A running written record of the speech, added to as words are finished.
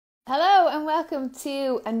Hello and welcome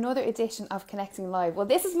to another edition of Connecting Live. Well,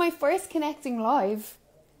 this is my first Connecting Live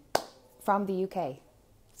from the UK,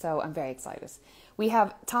 so I'm very excited. We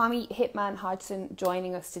have Tommy Hitman Hodgson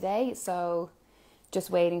joining us today, so just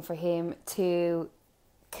waiting for him to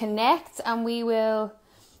connect and we will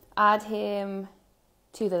add him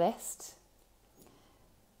to the list.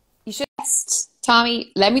 You should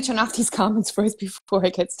Tommy, let me turn off these comments first before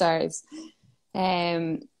I get started.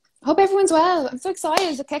 Hope everyone's well. I'm so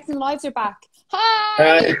excited. The Connecting Lives are back. Hi! All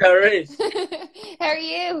right. How are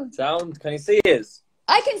you? Sound, can you see us?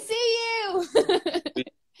 I can see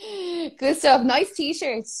you! Good stuff. Nice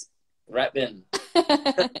t-shirts. Rapping.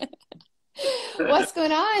 What's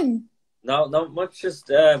going on? No, not much. Just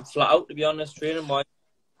flat out, to be honest, training wise.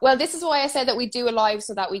 Well, this is why I said that we do a live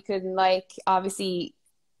so that we can, obviously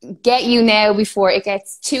get you now before it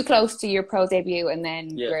gets too close to your pro debut and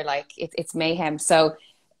then you're like, it's mayhem. So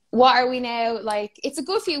what are we now? It's a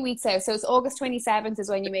good few weeks out. So it's August 27th is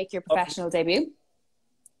when you make your professional debut.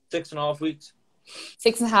 6.5 weeks.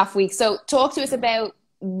 6.5 weeks. So talk to us about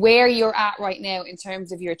where you're at right now in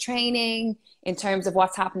terms of your training, in terms of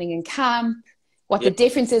what's happening in camp, what the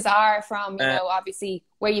differences are from, obviously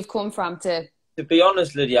where you've come from to... To be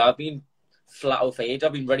honest, Lydia, I've been flat out for ages.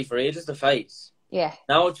 I've been ready for ages to fight. Yeah.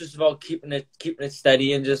 Now it's just about keeping it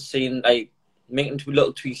steady and just seeing, making two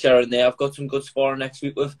little tweaks here and there. I've got some good sparring next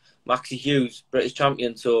week with Maxie Hughes, British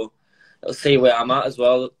champion, so I'll see where I'm at as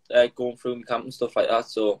well, going through my camp and stuff like that.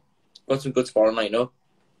 So got some good sparring right now.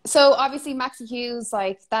 So obviously Maxie Hughes,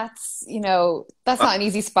 that's not an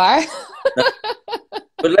easy spar.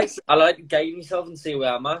 But I like to guide myself and see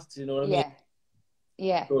where I'm at. You know what I mean?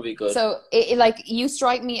 Yeah. It'll be good. So you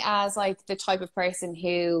strike me as the type of person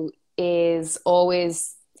who is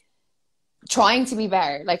always trying to be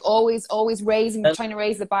better, always trying to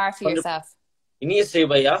raise the bar for yourself. You need to see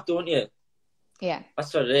where you're at, don't you? Yeah.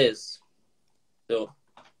 That's what it is. So.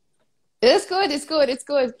 It's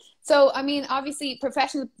good. So, I mean, obviously,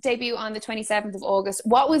 professional debut on the 27th of August.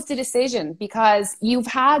 What was the decision? Because you've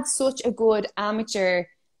had such a good amateur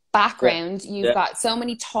background. You've got so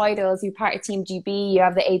many titles. You're part of Team GB. You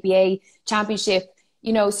have the ABA championship.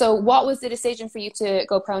 So what was the decision for you to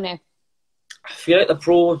go pro now? I feel like the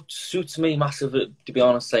pro suits me massively, to be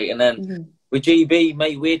honest. And then with GB,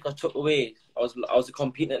 my weight got took away. I was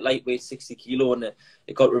competing at lightweight 60 kilo, and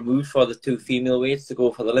it got removed for the two female weights to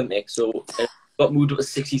go for the Olympics. So it got moved up to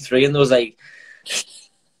 63, and there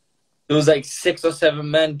was 6 or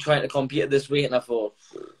 7 men trying to compete at this weight, and I thought,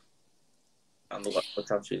 I'm not got a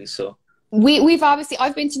chance really. So. We've obviously,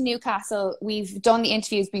 I've been to Newcastle. We've done the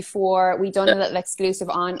interviews before. We've done a little exclusive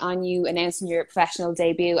on you announcing your professional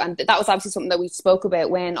debut. And that was obviously something that we spoke about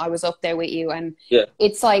when I was up there with you. And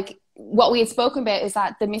it's what we had spoken about is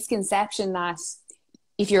that the misconception that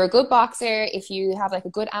if you're a good boxer, if you have a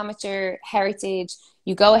good amateur heritage,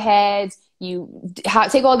 you go ahead, you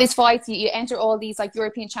take all these fights, you enter all these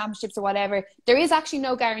European championships or whatever. There is actually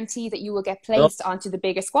no guarantee that you will get placed onto the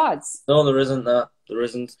bigger squads. No, there isn't that. There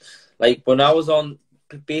isn't. When I was on,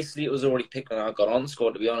 basically it was already picked and I got on the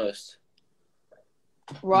squad, to be honest.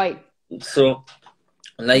 Right. So,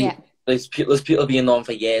 there's people being on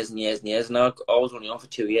for years and years and years, and I was only on for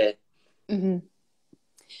 2 years. Mm-hmm.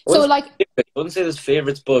 I wouldn't say there's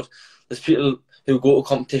favourites, but there's people who go to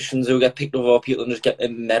competitions who get picked over people and just get a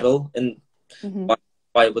medal, and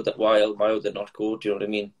why would they not go? Do you know what I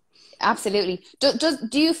mean? Absolutely.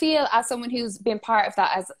 Do you feel, as someone who's been part of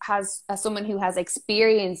that, as someone who has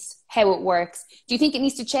experienced how it works, do you think it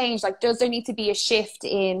needs to change? Does there need to be a shift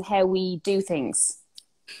in how we do things?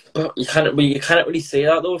 But you can't really say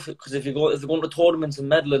that though, because if they're going to tournaments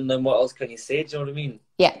and medaling, then what else can you say? Do you know what I mean?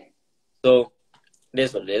 Yeah. So it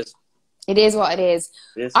is what it is. It is what it is.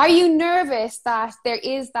 Are you nervous that there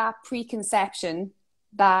is that preconception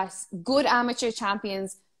that good amateur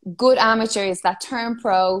champions, good amateurs that turn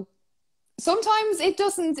pro, sometimes it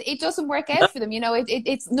doesn't work out for them?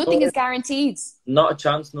 It's nothing is guaranteed. Not a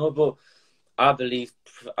chance, no. But I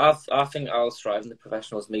think I'll strive in the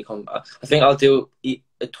professionals. I think I'll do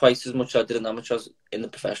twice as much as I did in amateurs in the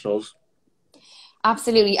professionals.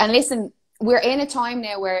 Absolutely. And listen, we're in a time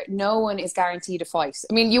now where no one is guaranteed a fight.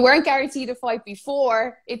 I mean, you weren't guaranteed a fight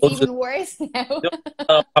before. It's even worse now.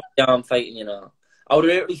 I'm fighting, I would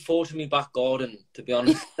have really fought in me back garden, to be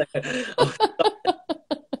honest.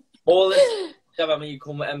 All this you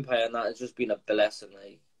come with Empire, and that has just been a blessing.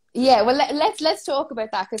 Yeah, well, let's talk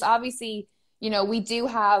about that, because obviously, we do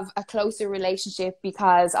have a closer relationship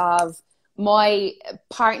because of my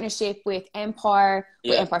partnership with Empire,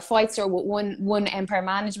 with Empire Fight Store, with One Empire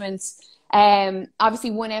Management.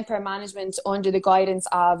 Obviously, One Empire Management under the guidance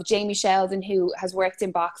of Jamie Sheldon, who has worked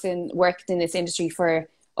in boxing, worked in this industry for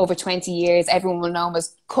over 20 years. Everyone will know him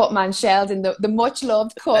as Cutman Sheldon, the much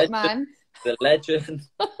loved Cutman. The legend.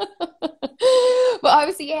 But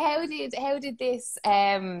obviously, yeah, how did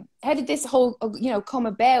this whole, come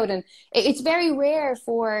about? And it's very rare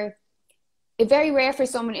for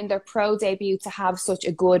someone in their pro debut to have such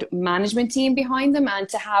a good management team behind them and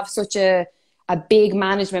to have such a big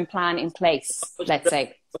management plan in place, let's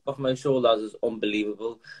say. Off my shoulders is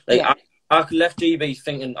unbelievable. Like, I left GB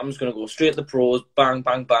thinking I'm just going to go straight to the pros, bang,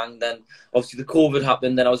 bang, bang. Then obviously the COVID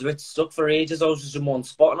happened. Then I was a bit stuck for ages. I was just in one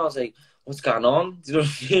spot and I was like, what's going on? Do you know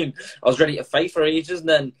what I mean? I was ready to fight for ages. And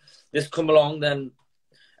then this come along, then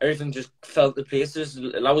everything just fell into place. It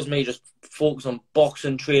allows me just focus on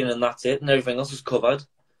boxing, training, and that's it. And everything else is covered.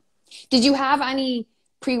 Did you have any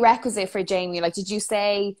prerequisite for Jamie? Like, did you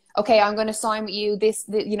say, okay, I'm going to sign with you,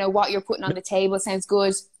 what you're putting on the table sounds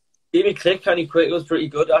good? Jamie clicked kind of quick. It was pretty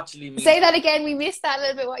good, actually. Say that again. We missed that a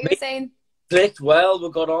little bit, what you were saying. Clicked well. We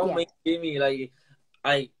got on. Yeah. Jamie, like,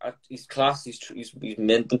 he's class. He's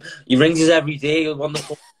mental. He rings us every day.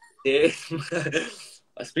 Wonderful day.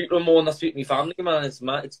 I speak to him more than I speak to my family, man. It's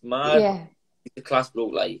mad. Yeah. He's a class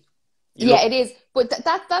bloke, like. It is. But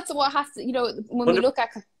that's what has to, when we look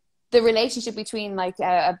at the relationship between like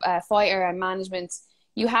a fighter and management,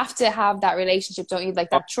 you have to have that relationship, don't you? Like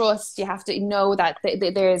that trust. You have to know that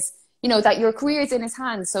there's, that your career is in his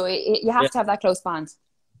hands. So you have to have that close bond.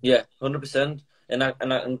 Yeah, 100%. And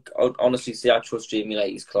I honestly say I trust Jamie. Like,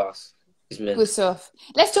 he's class. He's mint. Good stuff.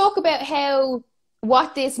 Let's talk about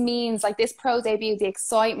what this means, like this pro debut, the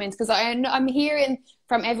excitement, because I'm hearing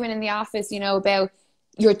from everyone in the office, about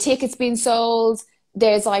your tickets being sold.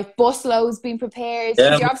 There's like bus loads being prepared.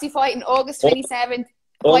 Yeah. You're obviously fighting August 27th,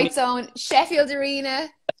 White Zone, Sheffield Arena.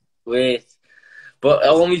 Wait, but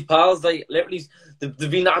all my pals, like, literally,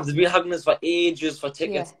 they've been having this for ages for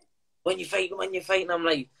tickets. Yeah. When you fighting, I'm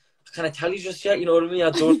like, can I tell you just yet? You know what I mean?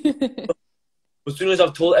 I don't. As soon as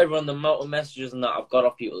I've told everyone the amount of messages and that I've got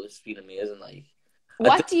off people, it's been amazing. Like,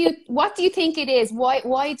 what do you think it is?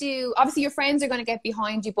 Why do, obviously your friends are going to get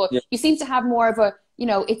behind you, but you seem to have more of a,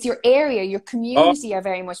 it's your area, your community are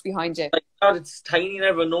very much behind you. Like, it's tiny and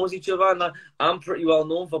everyone knows each other, and I'm pretty well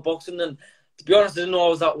known for boxing. And to be honest, I didn't know I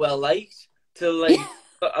was that well liked till like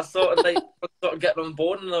I started getting on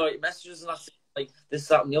board and like messages and I said, like this,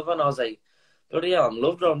 that, and the other, and I was like, bloody hell, I'm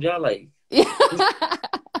loved around here, like.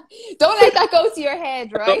 Don't let that go to your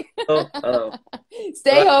head, right? I know.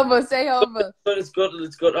 Stay humble. But it's good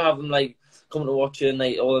to have them like come to watch you and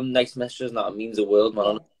like all the nice messages and that. It means the world,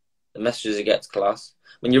 man. The messages you get, class.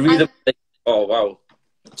 When you read them, like, oh wow.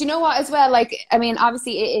 Do you know what as well? Like, I mean,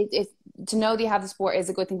 obviously it to know that you have the sport is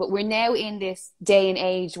a good thing, but we're now in this day and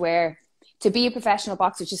age where to be a professional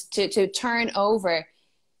boxer, just to turn over,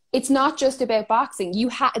 it's not just about boxing.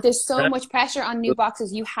 There's so much pressure on new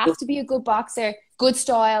boxers. You have to be a good boxer, good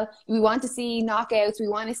style. We want to see knockouts. We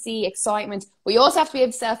want to see excitement. But you also have to be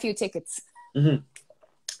able to sell a few tickets. Mm-hmm.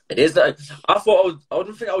 It is that. I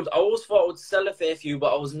always thought I would sell a fair few,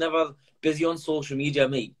 but I was never busy on social media,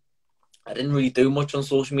 me. I didn't really do much on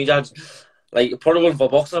social media. Like, probably wouldn't for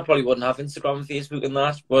boxing, I probably wouldn't have Instagram and Facebook and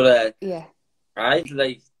that. But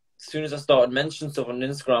as soon as I started mentioning stuff on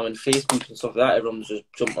Instagram and Facebook and stuff like that, everyone was just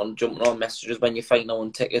jumping on messages when you're fighting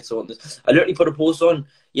on tickets. I literally put a post on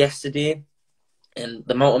yesterday, and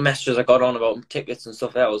the amount of messages I got on about tickets and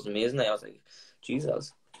stuff, that was amazing. I was like,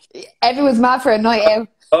 Jesus. Everyone's mad for a night out.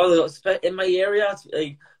 Oh, in my area,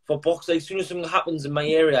 like, for boxing, as soon as something happens in my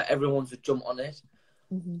area, everyone's would jump on it.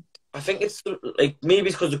 Mm-hmm. I think it's like, maybe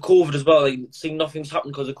it's because of COVID as well. Like, seeing nothing's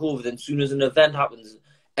happened because of COVID, and as soon as an event happens,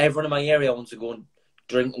 everyone in my area wants to go and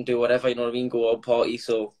drink and do whatever, you know what I mean, go out party.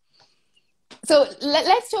 So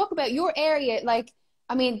let's talk about your area. Like,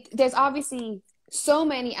 I mean, there's obviously so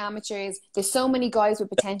many amateurs, there's so many guys with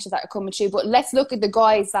potential that are coming through, but let's look at the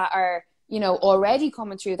guys that are, already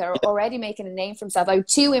coming through, that are already making a name for themselves. Like,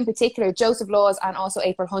 two in particular, Joseph Laws and also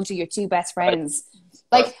April Hunter, your two best friends.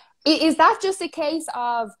 Like, is that just a case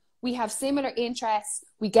of we have similar interests,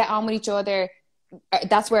 we get on with each other,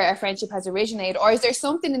 that's where our friendship has originated? Or is there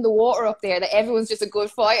something in the water up there that everyone's just a good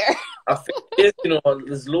fighter? I think it is,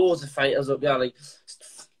 there's loads of fighters up there. Like,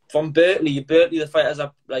 from Berkeley, the fighters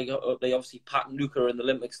are like, they obviously Pat and Luca are in the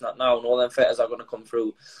Olympics now, and all them fighters are going to come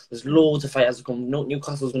through. There's loads of fighters that come.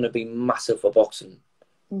 Newcastle's going to be massive for boxing.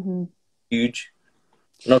 Mm-hmm. Huge.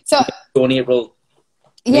 So, in April.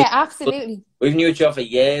 Yeah, absolutely. We've knew each other for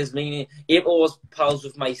years. April was pals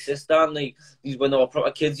with my sister, and when they were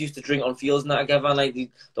proper kids, used to drink on fields and that together, and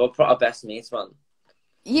they were proper best mates, man.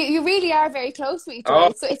 You really are very close with each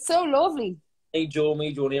other. So it's so lovely. Me, Joe, and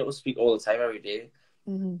April speak all the time, every day.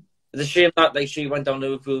 Mm-hmm. It's a shame that she went down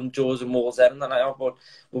Liverpool and Joe's and Moore's End, and but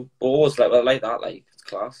we're always like that. Like, It's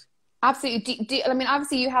class. Absolutely. I mean,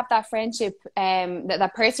 obviously you have that friendship,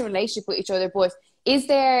 that personal relationship with each other, but is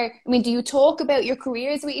there, I mean, do you talk about your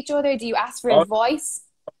careers with each other? Do you ask for advice?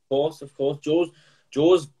 Of course.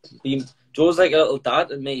 Joe's been, Joe's like a little dad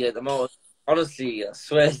to me at the moment. Honestly, I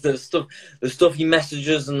swear, the stuff he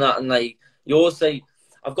messages and that, and like, you always say,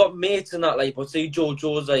 I've got mates and that, like, but see,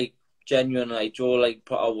 Joe's like genuine, like, Joe, like,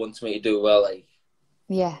 put out wants me to do well, like.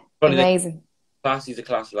 Yeah, Probably amazing. He's a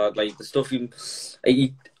class lad, like, the stuff he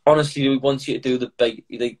honestly, he wants you to do the big,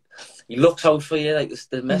 he looks out for you, like,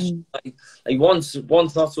 the mess. Like once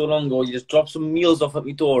not so long ago, you just dropped some meals off at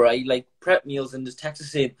my door, right? Like, prep meals, and just text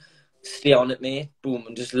us saying, stay on it, mate. Boom,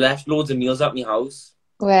 and just left loads of meals at my house.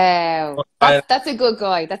 Wow, that's a good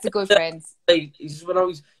guy. That's a good friend. Like, he's when I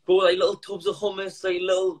was go like little tubs of hummus, like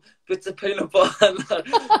little bits of peanut butter.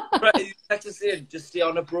 Right, he text us saying, just stay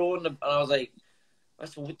on it, bro. And I was like,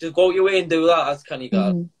 to go your way and do that. That's kind of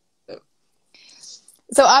good.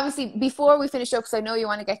 So obviously, before we finish up, because I know you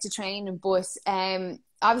want to get to training, but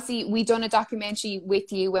obviously we done a documentary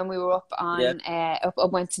with you when we were up on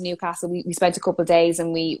went to Newcastle. We spent a couple of days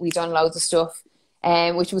and we done loads of stuff,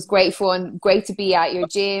 which was great fun. Great to be at your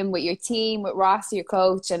gym with your team, with Ross, your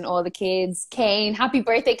coach, and all the kids. Kane, happy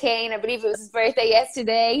birthday, Kane! I believe it was his birthday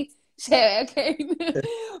yesterday. Shout out, Kane.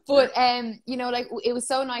 But you know, like, it was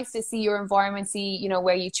so nice to see your environment, see, you know,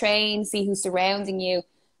 where you train, see who's surrounding you.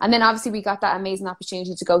 And then obviously we got that amazing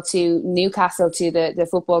opportunity to go to Newcastle, to the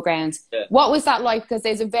football ground. Yeah. What was that like? Because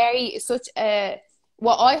there's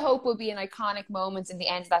what I hope will be an iconic moment in the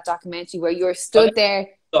end of that documentary, where you're stood there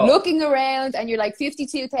looking around and you're like,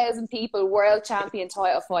 52,000 people, world champion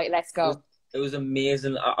title fight, let's go. It was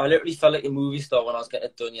amazing. I literally felt like a movie star when I was getting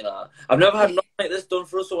it done, you know. I've never had nothing like this done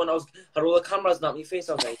for us, so when I had all the cameras and at my face,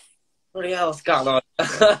 I was like, what the hell's going on?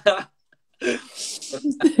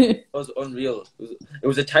 It was unreal. It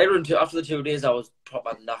was a tiring after the 2 days. I was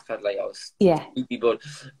proper knackered, like, I was sleepy, but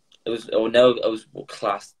it was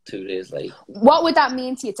class 2 days. Like, what would that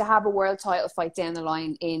mean to you to have a world title fight down the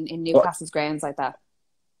line in Newcastle's grounds like that?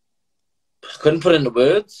 I couldn't put into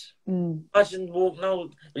words. Imagine walking out,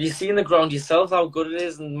 you see in the ground yourself how good it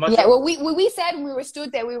is, and well, we said when we were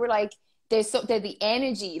stood there, we were like, there's the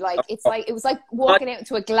energy, like, it was like walking out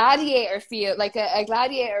into a gladiator field, like a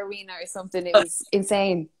gladiator arena or something. It was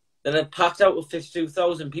insane. And then packed out with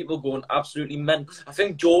 52,000 people going absolutely mental. I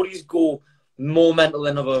think Geordies go more mental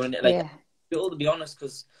than ever, and like, people, to be honest,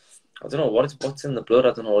 because I don't know what's in the blood.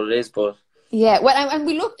 I don't know what it is, but well, and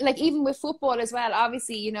we look like, even with football as well.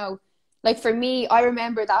 Obviously, you know, like, for me, I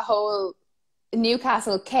remember that whole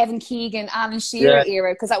Newcastle, Kevin Keegan, Alan Shearer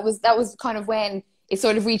era, because that was kind of when it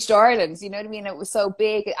sort of reached Ireland, you know what I mean? It was so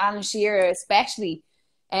big, Alan Shearer especially.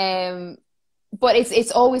 But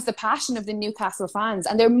it's always the passion of the Newcastle fans,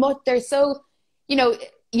 and they're so, you know,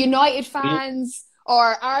 United fans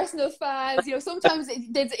or Arsenal fans. You know, sometimes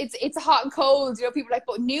it's hot and cold. You know, people are like,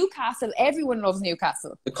 but Newcastle, everyone loves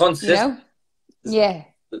Newcastle. The consistency, you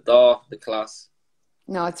know? the class.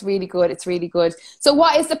 No, it's really good. It's really good. So,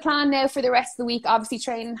 what is the plan now for the rest of the week? Obviously,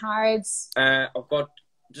 training hard. I've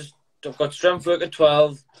got strength work at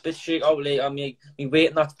 12. Bit shake out late. I mean, my weight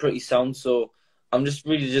and that's pretty sound. So I'm just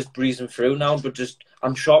breezing through now. But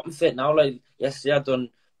I'm sharp and fit now. Like, yesterday, I've done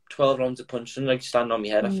 12 rounds of punching, like, stand on my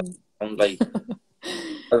head. I'm like,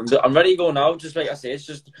 I'm ready to go now. Just like I say, it's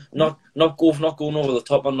just not going over the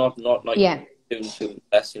top. I'm not like doing too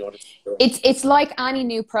less. You know. It's like any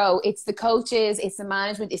new pro. It's the coaches, it's the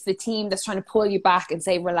management, it's the team that's trying to pull you back and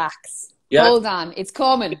say, relax, hold on, it's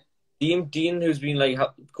coming. Dean, who's been like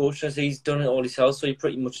coaching us, he's done it all himself, so he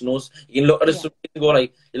pretty much knows. You can look at us and go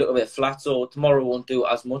like, you look a bit flat, so tomorrow won't do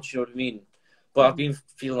as much. You know what I mean? But I've been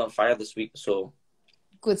feeling on fire this week, so.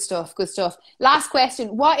 Good stuff. Good stuff. Last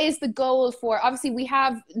question. What is the goal for, obviously we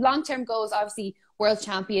have long-term goals, obviously world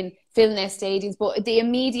champion, filling their stadiums, but the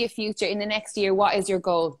immediate future in the next year, what is your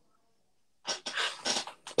goal?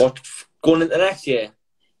 What, going into the next year?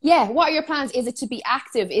 Yeah. What are your plans? Is it to be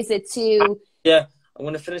active? Is it to... Yeah, I'm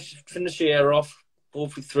going to finish the year off,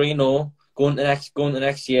 hopefully 3-0, going to the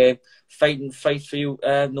next year, fight for you,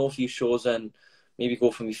 North East shows, and maybe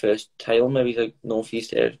go for my first title, maybe like North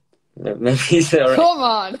East here. Maybe he's all right. Come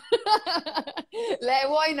on.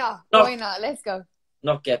 Why not? Why not? Let's go.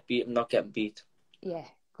 Not getting beat. Yeah,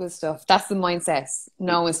 good stuff. That's the mindset.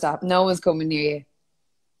 No one's coming near you.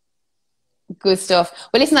 Good stuff.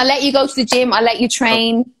 Well, listen, I'll let you go to the gym. I'll let you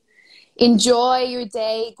train. Enjoy your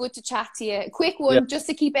day. Good to chat to you. Quick one, just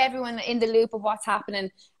to keep everyone in the loop of what's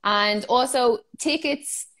happening. And also,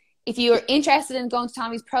 tickets, if you're interested in going to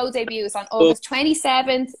Tommy's pro debut, it's on August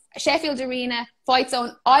 27th, Sheffield Arena, Fight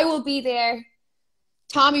Zone. I will be there.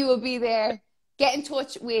 Tommy will be there. get in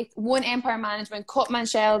touch with One Empire Management, Cutman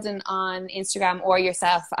Sheldon on Instagram, or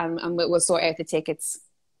yourself, and we'll sort out the tickets.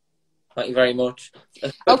 Thank you very much.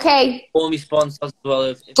 Okay. All my sponsors as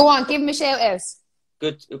well. Go on, give them a shout out.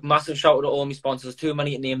 Good, massive shout out to all my sponsors. Too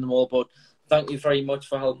many to name them all, but thank you very much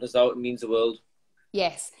for helping us out. It means the world.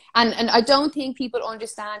 Yes, and I don't think people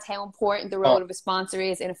understand how important the role of a sponsor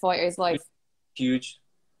is in a fighter's life. Huge.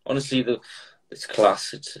 Honestly, it's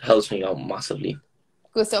class. It helps me out massively.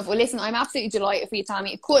 Good stuff. Well, listen, I'm absolutely delighted for you,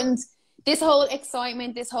 Tommy. It couldn't, this whole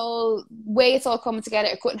excitement, this whole way it's all coming together,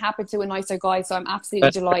 it couldn't happen to a nicer guy. So I'm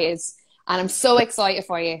absolutely delighted. And I'm so excited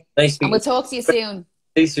for you. Nice and we'll talk to you soon.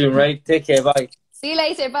 See you soon, right? Take care. Bye. See you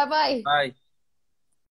later. Bye-bye. Bye.